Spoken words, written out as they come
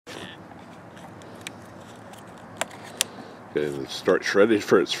Okay, the Storch ready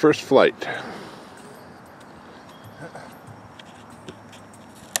for its first flight. Hey,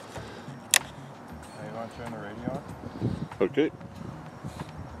 you want to turn the radio on? Okay.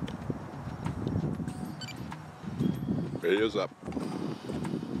 Radio's up.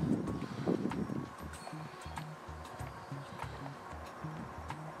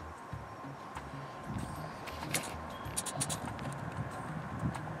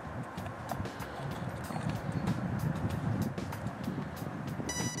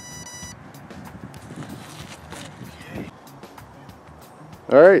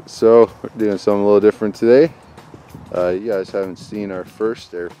 Alright, so we're doing something a little different today. You guys haven't seen our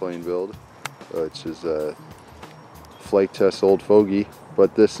first airplane build, which is a Flitetest Old Fogey,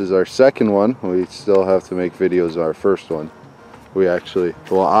 but this is our second one. We still have to make videos of our first one.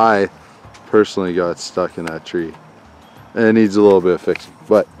 I personally got stuck in that tree, and it needs a little bit of fixing,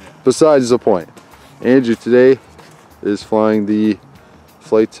 but besides the point. Andrew today is flying the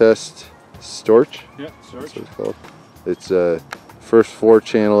Flitetest Storch. Yeah, Storch. That's what it's called. It's a first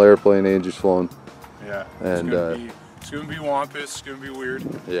 4-channel airplane Andrew's flown. Yeah, and it's gonna be wampus. It's gonna be weird.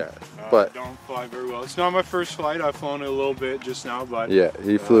 Yeah, but don't fly very well. It's not my first flight. I've flown it a little bit just now, but yeah,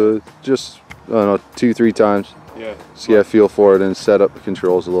 he flew just I don't know 2-3 times. Yeah, just get a feel for it and set up the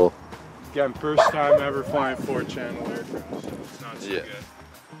controls a little. Again, first time ever flying 4-channel aircraft, so it's not so good.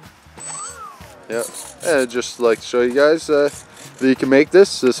 Yep, and I'd just like to show you guys that you can make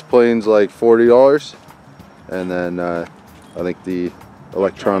this. This plane's like $40, and then I think the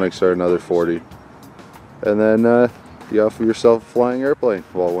electronics are another 40, and then you offer yourself a flying airplane.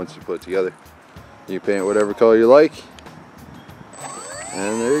 Well, once you put it together, you paint whatever color you like,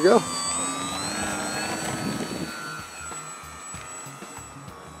 and there you go.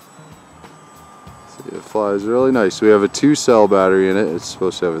 See, it flies really nice. We have a 2-cell battery in it. It's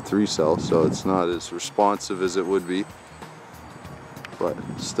supposed to have a 3-cell, so it's not as responsive as it would be, but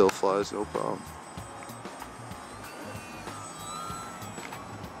it still flies no problem.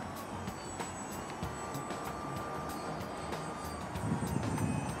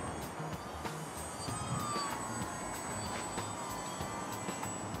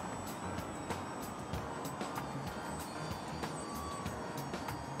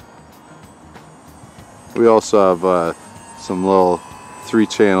 We also have some little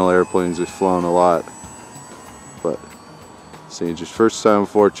 3-channel airplanes we've flown a lot, but seeing just first time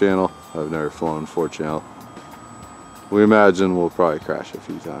 4-channel, I've never flown 4-channel. We imagine we'll probably crash a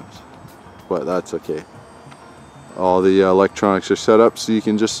few times, but that's okay. All the electronics are set up so you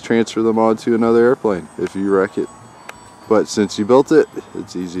can just transfer them onto another airplane if you wreck it. But since you built it,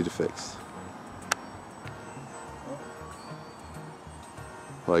 it's easy to fix.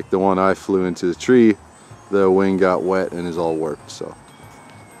 Like the one I flew into the tree, the wing got wet and is all warped, so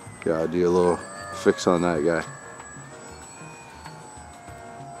gotta do a little fix on that guy.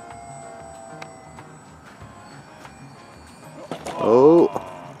 Oh,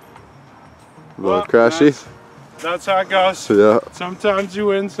 a little crashy. That's how it goes. Yeah. Sometimes you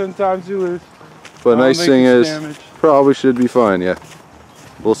win, sometimes you lose. But nice thing is, probably should be fine. Yeah,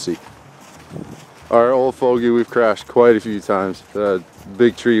 we'll see. Our Old Fogey we've crashed quite a few times.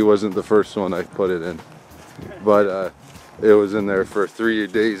 Big tree wasn't the first one I put it in, but it was in there for 3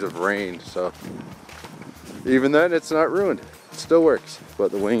 days of rain, so even then it's not ruined. It still works,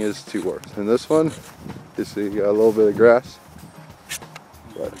 but the wing is too warped. And this one, you see, got a little bit of grass,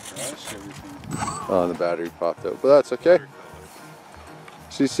 but oh, the battery popped out, but that's okay.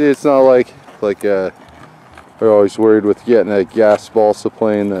 So you see, it's not like we're always worried with getting a gas balsa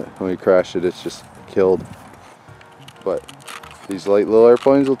plane that when we crash it, it's just killed. But these light little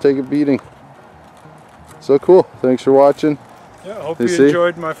airplanes will take a beating. So cool. Thanks for watching. Yeah, I hope you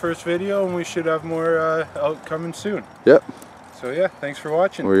enjoyed my first video, and we should have more out coming soon. Yep. So yeah, thanks for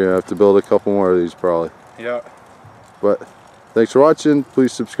watching. We're gonna have to build a couple more of these probably. Yeah. But thanks for watching.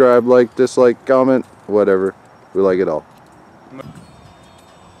 Please subscribe, like, dislike, comment, whatever. We like it all.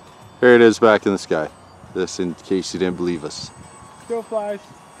 Here it is back in the sky. This in case you didn't believe us. Still flies.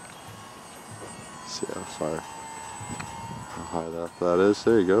 See how far, how high that is.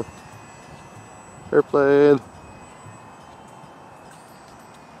 There you go. Airplane.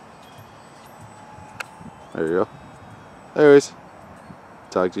 There you go. Anyways,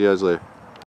 talk to you guys later.